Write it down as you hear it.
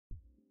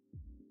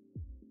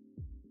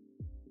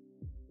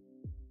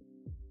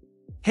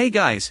Hey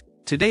guys,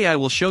 today I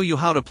will show you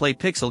how to play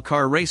Pixel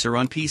Car Racer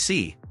on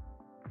PC.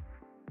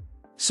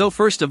 So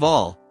first of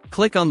all,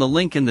 click on the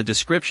link in the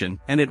description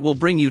and it will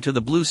bring you to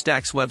the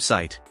BlueStacks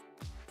website.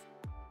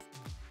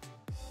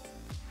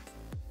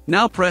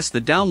 Now press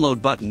the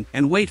download button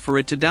and wait for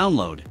it to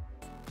download.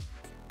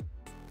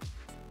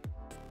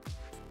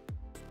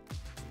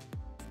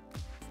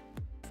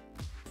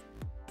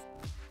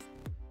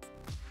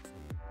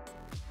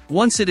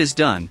 Once it is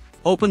done,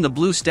 open the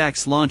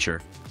BlueStacks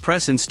launcher,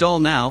 press install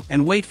now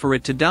and wait for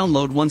it to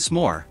download once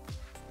more.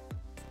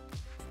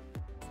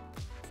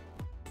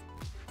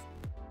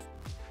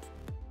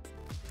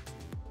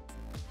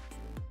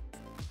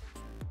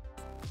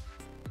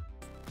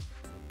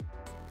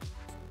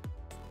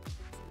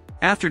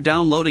 After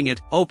downloading it,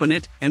 open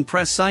it and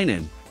press sign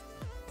in.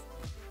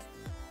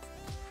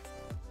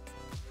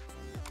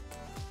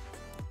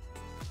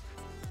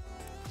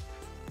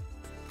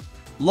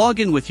 Log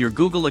in with your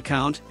Google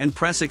account and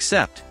press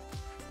accept.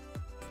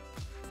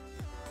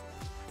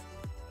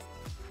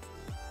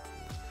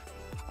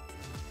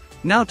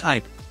 Now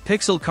type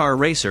Pixel Car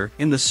Racer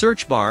in the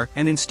search bar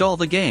and install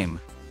the game.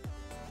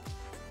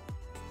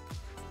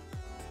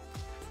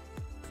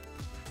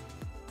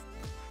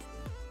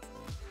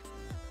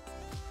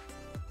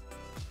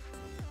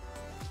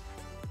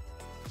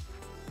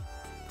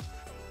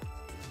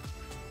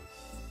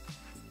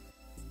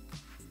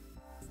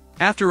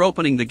 After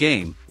opening the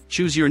game,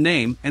 choose your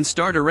name and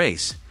start a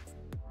race.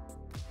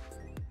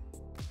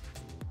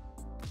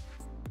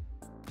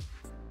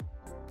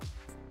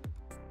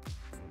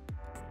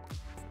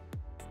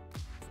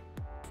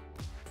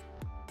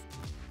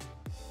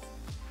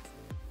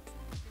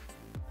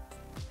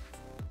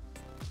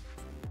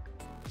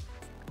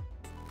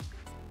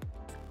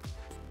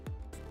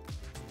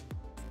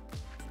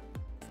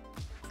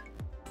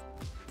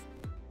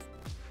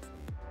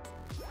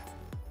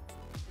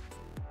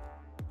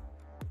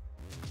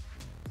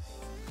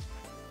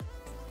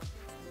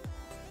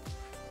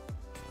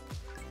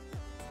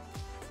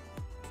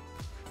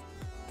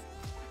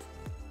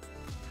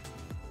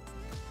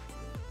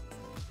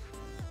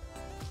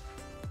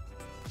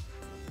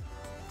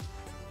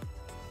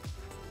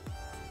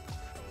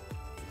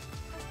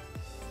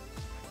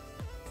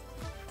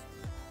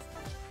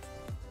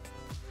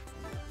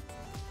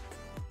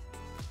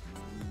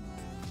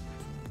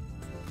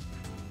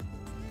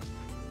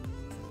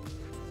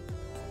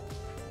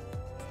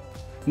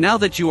 Now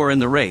that you are in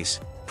the race,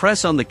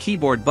 press on the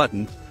keyboard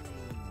button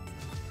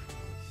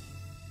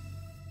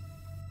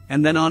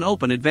and then on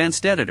Open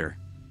Advanced Editor.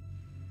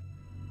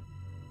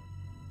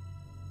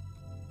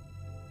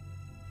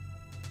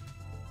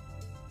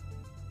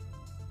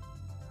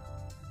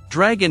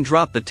 Drag and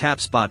drop the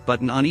tap spot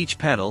button on each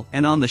pedal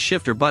and on the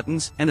shifter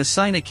buttons and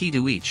assign a key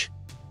to each.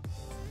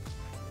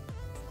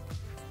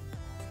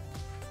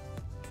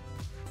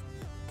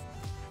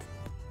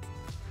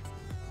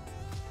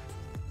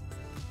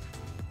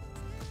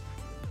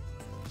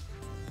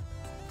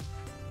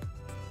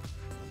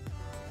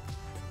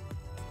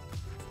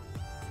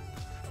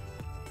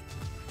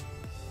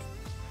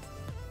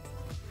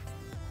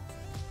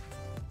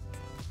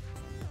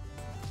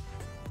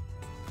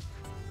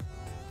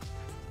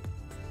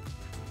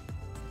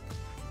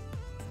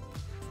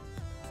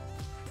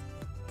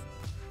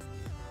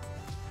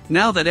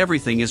 Now that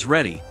everything is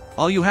ready,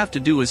 all you have to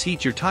do is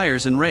heat your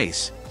tires and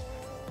race.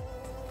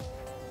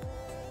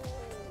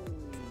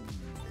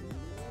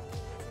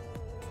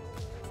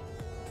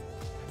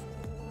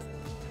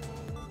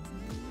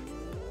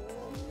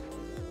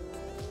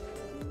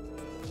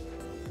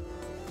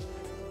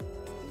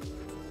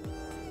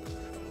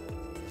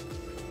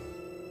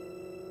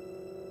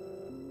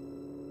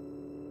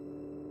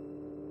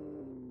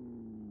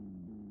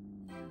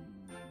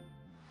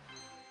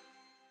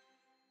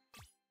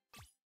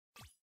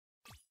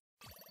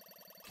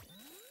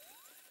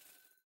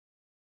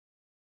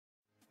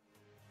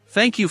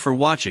 Thank you for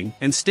watching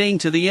and staying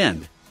to the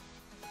end.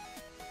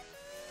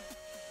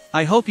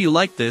 I hope you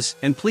liked this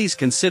and please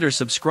consider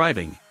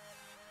subscribing.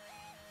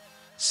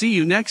 See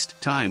you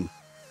next time.